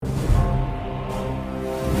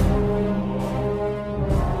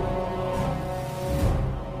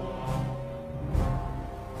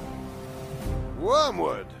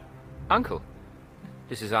Uncle,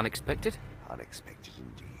 this is unexpected. Unexpected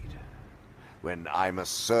indeed. When I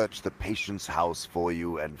must search the patient's house for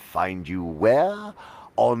you and find you where?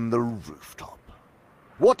 On the rooftop.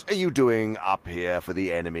 What are you doing up here for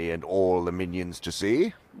the enemy and all the minions to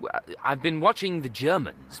see? I've been watching the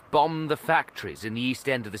Germans bomb the factories in the east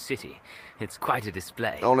end of the city. It's quite a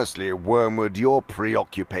display. Honestly, Wormwood, your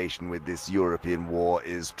preoccupation with this European war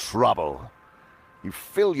is trouble. You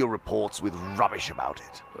fill your reports with rubbish about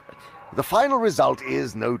it. The final result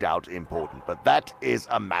is no doubt important, but that is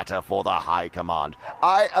a matter for the High Command.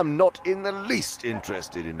 I am not in the least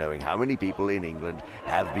interested in knowing how many people in England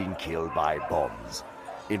have been killed by bombs.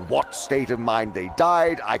 In what state of mind they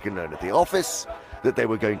died, I can learn at the office. That they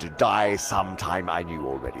were going to die sometime I knew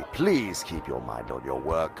already. Please keep your mind on your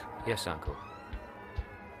work. Yes, Uncle.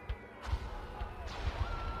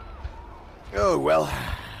 Oh, well,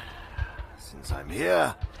 since I'm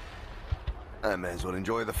here, I may as well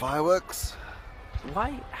enjoy the fireworks.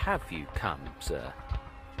 Why have you come, sir?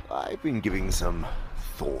 I've been giving some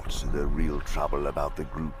thought to the real trouble about the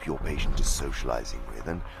group your patient is socializing with,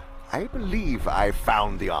 and I believe I've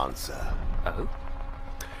found the answer. Oh?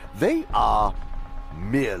 They are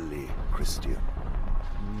merely Christian.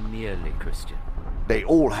 Merely Christian. They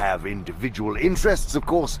all have individual interests, of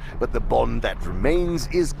course, but the bond that remains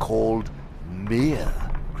is called mere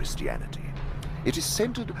Christianity. It is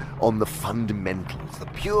centered on the fundamentals, the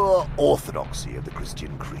pure orthodoxy of the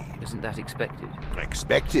Christian creed. Isn't that expected?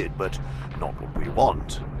 Expected, but not what we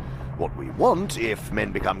want. What we want, if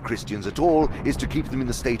men become Christians at all, is to keep them in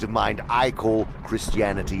the state of mind I call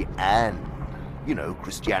Christianity and,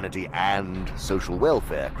 Christianity and social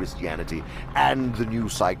welfare, Christianity and the new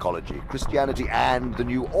psychology, Christianity and the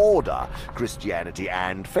new order, Christianity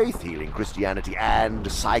and faith healing, Christianity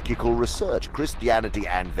and psychical research, Christianity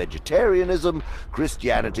and vegetarianism,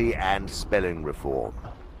 Christianity and spelling reform.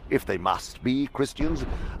 If they must be Christians,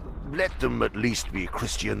 let them at least be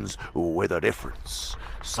Christians with a difference.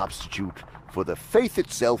 Substitute for the faith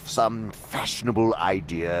itself some fashionable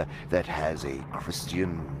idea that has a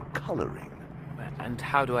Christian coloring. And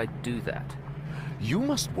how do I do that? You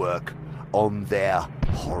must work on their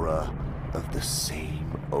horror of the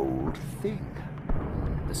same old thing.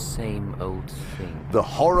 The same old thing. The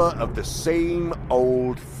horror of the same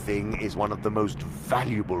old thing is one of the most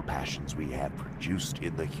valuable passions we have produced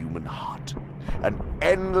in the human heart. An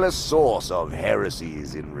endless source of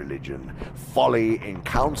heresies in religion, folly in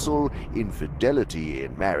counsel, infidelity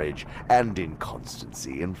in marriage, and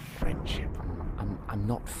inconstancy in friendship. I'm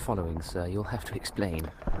not following, sir. You'll have to explain.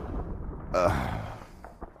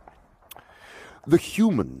 The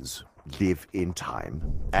humans live in time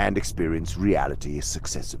and experience reality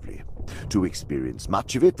successively. To experience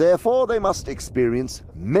much of it, therefore, they must experience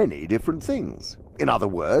many different things. In other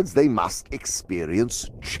words, they must experience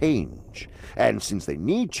change. And since they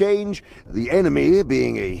need change, the enemy,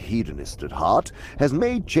 being a hedonist at heart, has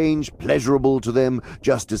made change pleasurable to them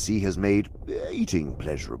just as he has made eating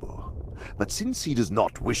pleasurable. But since he does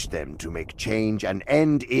not wish them to make change an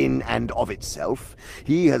end in and of itself,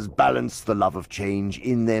 he has balanced the love of change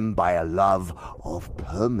in them by a love of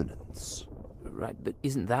permanence. Right, but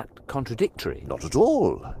isn't that contradictory? Not at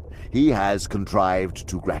all. He has contrived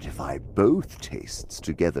to gratify both tastes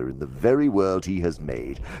together in the very world he has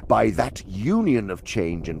made by that union of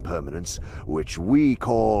change and permanence which we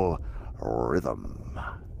call rhythm.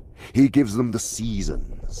 He gives them the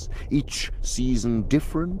seasons, each season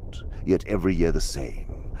different, yet every year the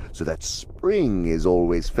same, so that spring is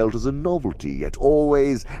always felt as a novelty, yet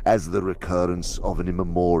always as the recurrence of an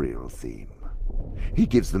immemorial theme. He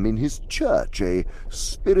gives them in his church a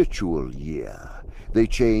spiritual year. They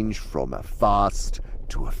change from a fast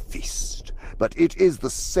to a feast, but it is the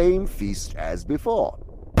same feast as before.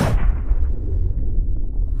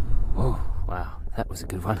 Oh, wow, that was a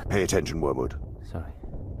good one. Pay attention, Wormwood. Sorry.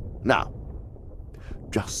 Now,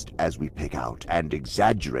 just as we pick out and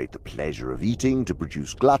exaggerate the pleasure of eating to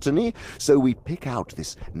produce gluttony, so we pick out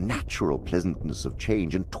this natural pleasantness of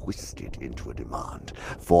change and twist it into a demand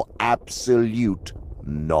for absolute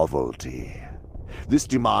novelty. This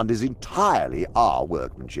demand is entirely our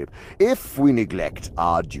workmanship. If we neglect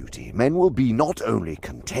our duty, men will be not only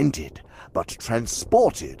contented, but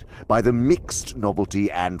transported by the mixed novelty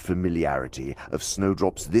and familiarity of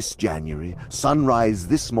snowdrops this January, sunrise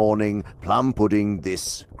this morning, plum pudding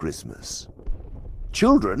this Christmas.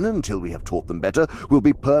 Children, until we have taught them better, will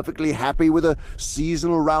be perfectly happy with a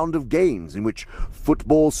seasonal round of games in which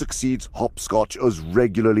football succeeds hopscotch as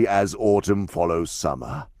regularly as autumn follows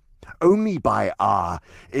summer. Only by our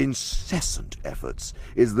incessant efforts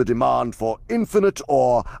is the demand for infinite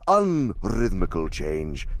or unrhythmical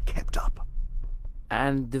change kept up.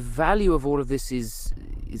 And the value of all of this is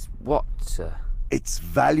what, sir? It's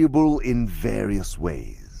valuable in various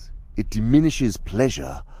ways. It diminishes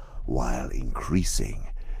pleasure while increasing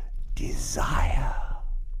desire.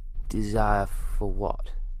 Desire for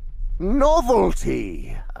what?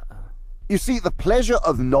 Novelty! You see, the pleasure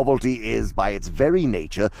of novelty is, by its very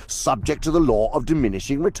nature, subject to the law of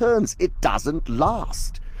diminishing returns. It doesn't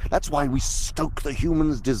last. That's why we stoke the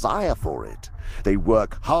human's desire for it. They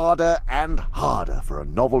work harder and harder for a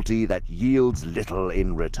novelty that yields little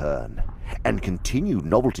in return. And continued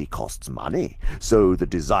novelty costs money, so the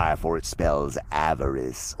desire for it spells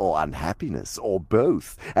avarice or unhappiness or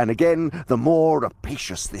both. And again, the more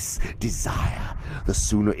rapacious this desire, the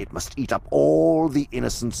sooner it must eat up all the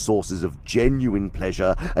innocent sources of genuine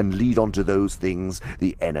pleasure and lead on to those things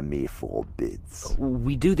the enemy forbids.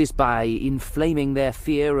 We do this by inflaming their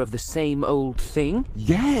fear of the same old thing?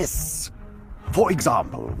 Yes! For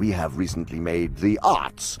example, we have recently made the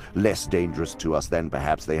arts less dangerous to us than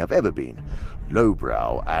perhaps they have ever been.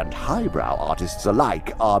 Lowbrow and highbrow artists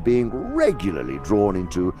alike are being regularly drawn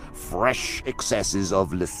into fresh excesses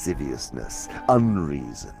of lasciviousness,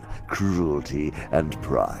 unreason, cruelty, and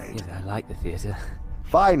pride. Yeah, I like the theatre.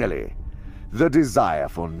 Finally, the desire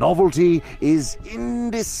for novelty is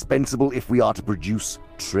indispensable if we are to produce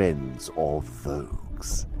trends or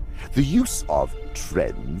vogues. The use of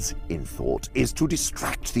trends in thought is to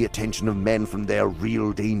distract the attention of men from their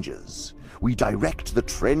real dangers. We direct the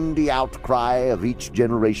trendy outcry of each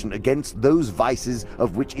generation against those vices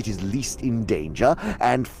of which it is least in danger,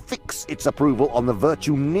 and fix its approval on the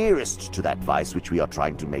virtue nearest to that vice which we are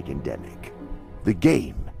trying to make endemic. The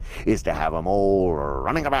game is to have them all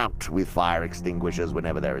running about with fire extinguishers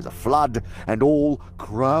whenever there is a flood, and all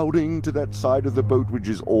crowding to that side of the boat which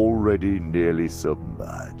is already nearly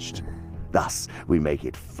submerged. Thus, we make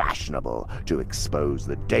it fashionable to expose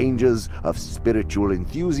the dangers of spiritual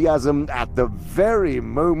enthusiasm at the very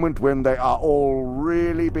moment when they are all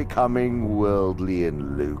really becoming worldly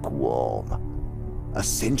and lukewarm. A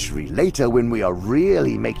century later, when we are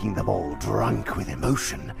really making them all drunk with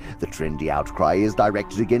emotion, the trendy outcry is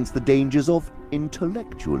directed against the dangers of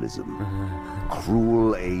intellectualism.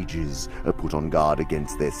 Cruel ages are put on guard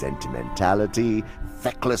against their sentimentality,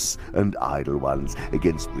 feckless and idle ones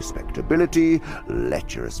against respectability,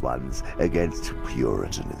 lecherous ones against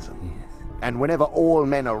puritanism. And whenever all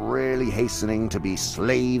men are really hastening to be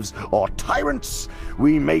slaves or tyrants,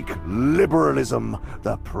 we make liberalism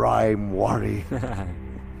the prime worry.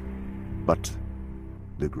 But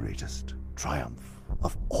the greatest triumph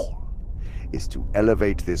of all is to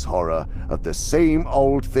elevate this horror of the same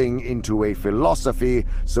old thing into a philosophy,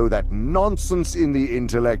 so that nonsense in the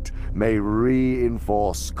intellect may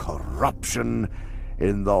reinforce corruption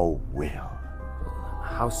in the will.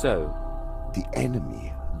 How so? The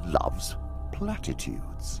enemy loves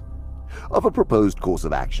platitudes. Of a proposed course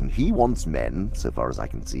of action, he wants men, so far as I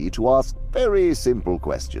can see, to ask very simple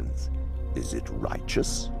questions. Is it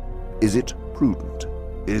righteous? Is it prudent?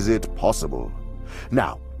 Is it possible?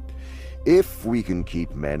 Now, if we can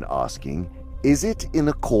keep men asking, is it in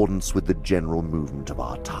accordance with the general movement of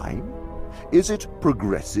our time? Is it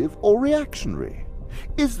progressive or reactionary?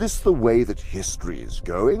 Is this the way that history is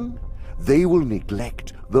going? They will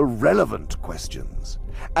neglect the relevant questions.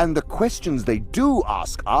 And the questions they do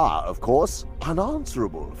ask are, of course,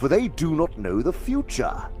 unanswerable, for they do not know the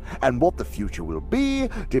future. And what the future will be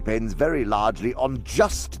depends very largely on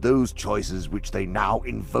just those choices which they now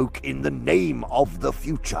invoke in the name of the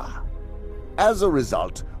future. As a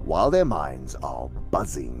result, while their minds are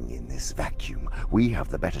buzzing in this vacuum, we have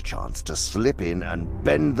the better chance to slip in and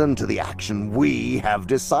bend them to the action we have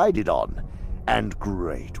decided on. And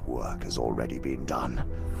great work has already been done.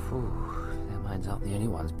 Their minds aren't the only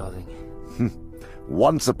ones buzzing.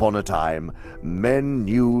 Once upon a time, men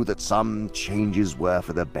knew that some changes were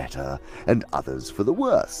for the better, and others for the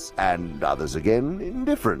worse, and others again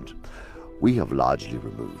indifferent. We have largely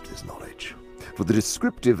removed this knowledge. For the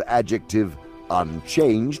descriptive adjective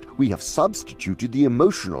unchanged, we have substituted the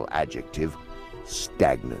emotional adjective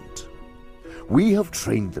stagnant. We have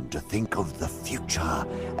trained them to think of the future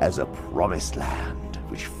as a promised land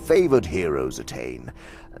which favored heroes attain,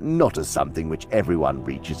 not as something which everyone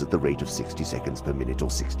reaches at the rate of 60 seconds per minute or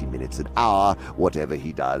 60 minutes an hour, whatever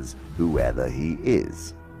he does, whoever he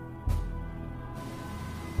is.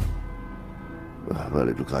 Well,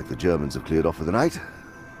 it looks like the Germans have cleared off for the night.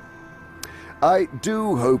 I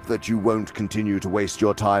do hope that you won't continue to waste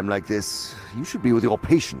your time like this. You should be with your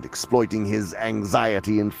patient, exploiting his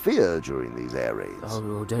anxiety and fear during these air raids.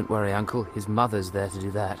 Oh, don't worry, Uncle. His mother's there to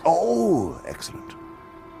do that. Oh, excellent.